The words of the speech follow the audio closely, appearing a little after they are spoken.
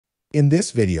In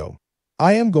this video,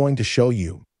 I am going to show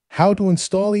you how to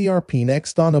install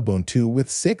Erpnext on Ubuntu with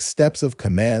 6 steps of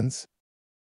commands.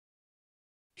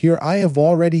 Here I have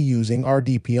already using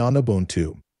RDP on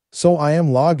Ubuntu, so I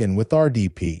am logged in with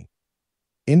RDP.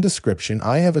 In description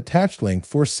I have attached link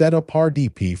for setup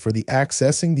RDP for the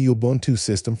accessing the Ubuntu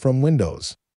system from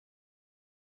Windows.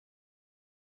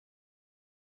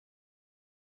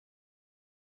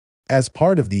 As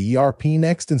part of the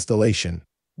Erpnext installation,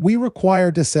 we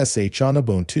require SSH on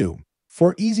Ubuntu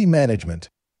for easy management.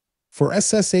 For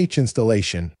SSH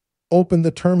installation, open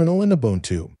the terminal in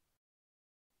Ubuntu.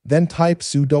 Then type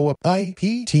sudo apt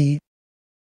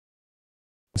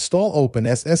install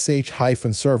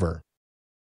openssh-server.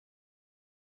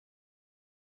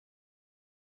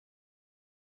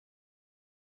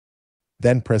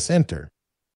 Then press enter.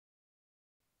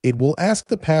 It will ask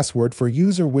the password for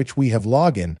user which we have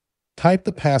logged in. Type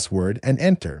the password and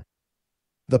enter.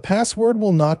 The password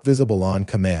will not visible on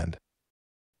command.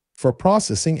 For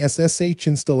processing SSH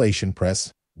installation,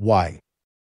 press Y.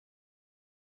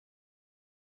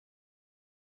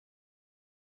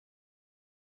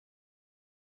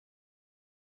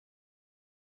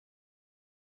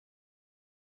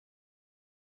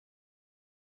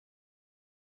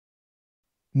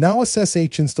 Now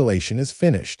SSH installation is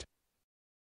finished.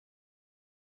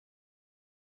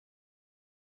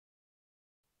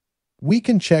 We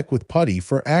can check with putty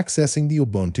for accessing the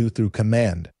Ubuntu through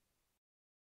command.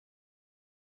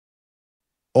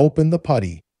 Open the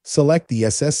putty, select the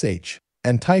SSH,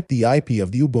 and type the IP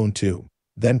of the Ubuntu,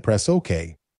 then press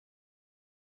OK.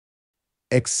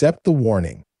 Accept the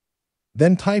warning.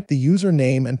 Then type the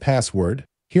username and password.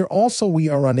 Here also we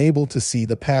are unable to see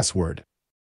the password.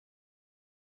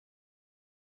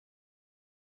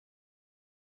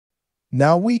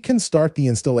 Now we can start the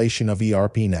installation of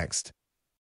Erpnext.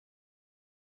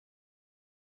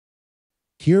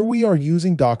 Here we are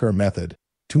using Docker method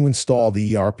to install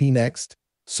the Erpnext,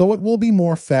 so it will be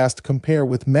more fast compared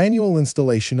with manual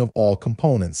installation of all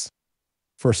components.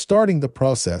 For starting the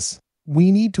process,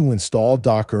 we need to install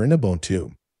Docker in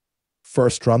Ubuntu.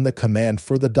 First run the command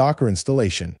for the Docker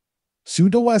installation.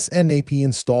 Sudo sanp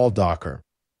install docker.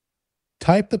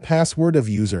 Type the password of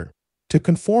user to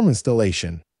confirm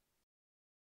installation.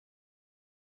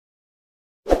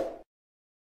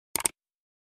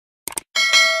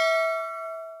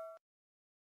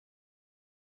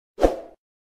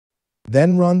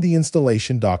 Then run the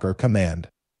installation docker command.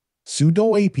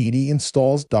 Sudo apt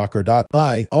installs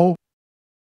docker.io.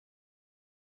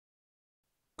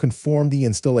 Confirm the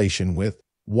installation with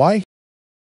Y.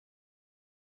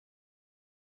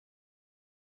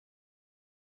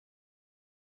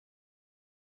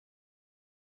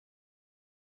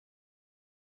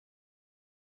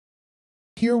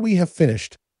 Here we have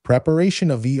finished preparation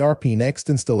of Erpnext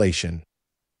installation.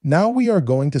 Now we are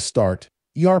going to start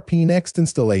Erpnext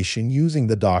installation using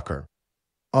the Docker.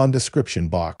 On description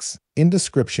box, in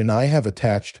description I have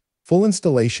attached full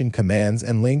installation commands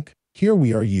and link. Here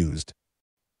we are used.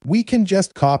 We can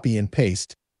just copy and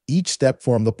paste each step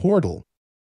from the portal.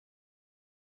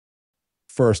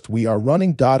 First we are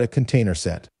running data container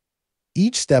set.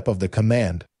 Each step of the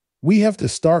command, we have to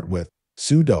start with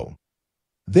sudo.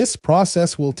 This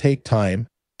process will take time,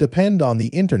 depend on the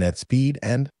internet speed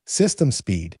and system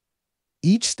speed.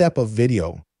 Each step of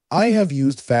video, I have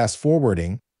used fast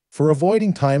forwarding for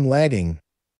avoiding time lagging.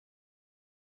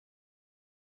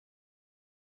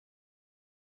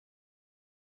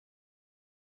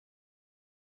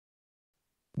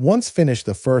 Once finished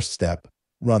the first step,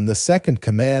 run the second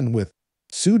command with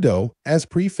sudo as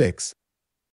prefix.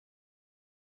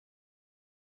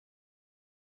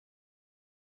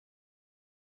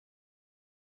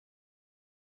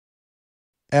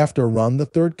 After run the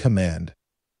third command.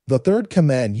 The third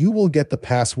command you will get the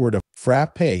password of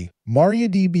frappe,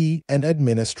 MariaDB, and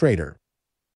administrator.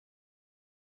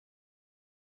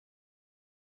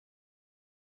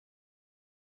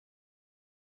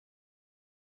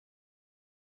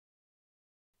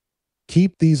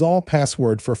 Keep these all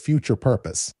password for future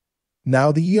purpose.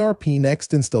 Now the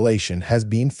Erpnext installation has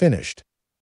been finished.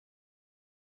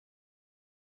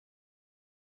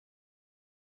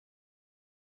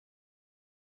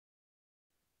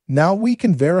 Now we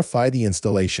can verify the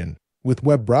installation with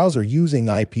web browser using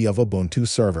IP of Ubuntu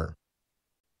server.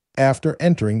 After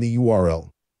entering the URL,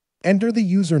 enter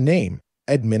the username,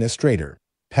 administrator.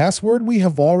 Password we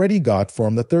have already got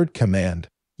from the third command.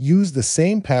 Use the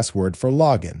same password for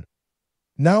login.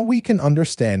 Now we can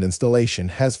understand installation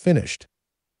has finished.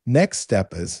 Next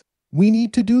step is, we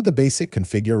need to do the basic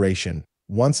configuration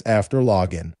once after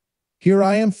login. Here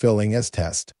I am filling as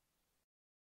test.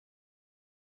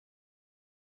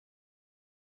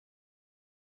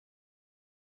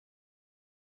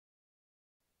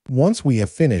 Once we have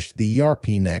finished the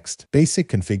Erpnext basic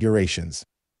configurations,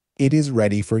 it is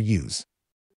ready for use.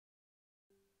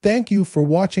 Thank you for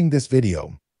watching this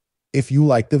video. If you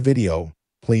like the video,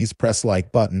 please press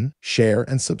like button, share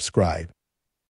and subscribe.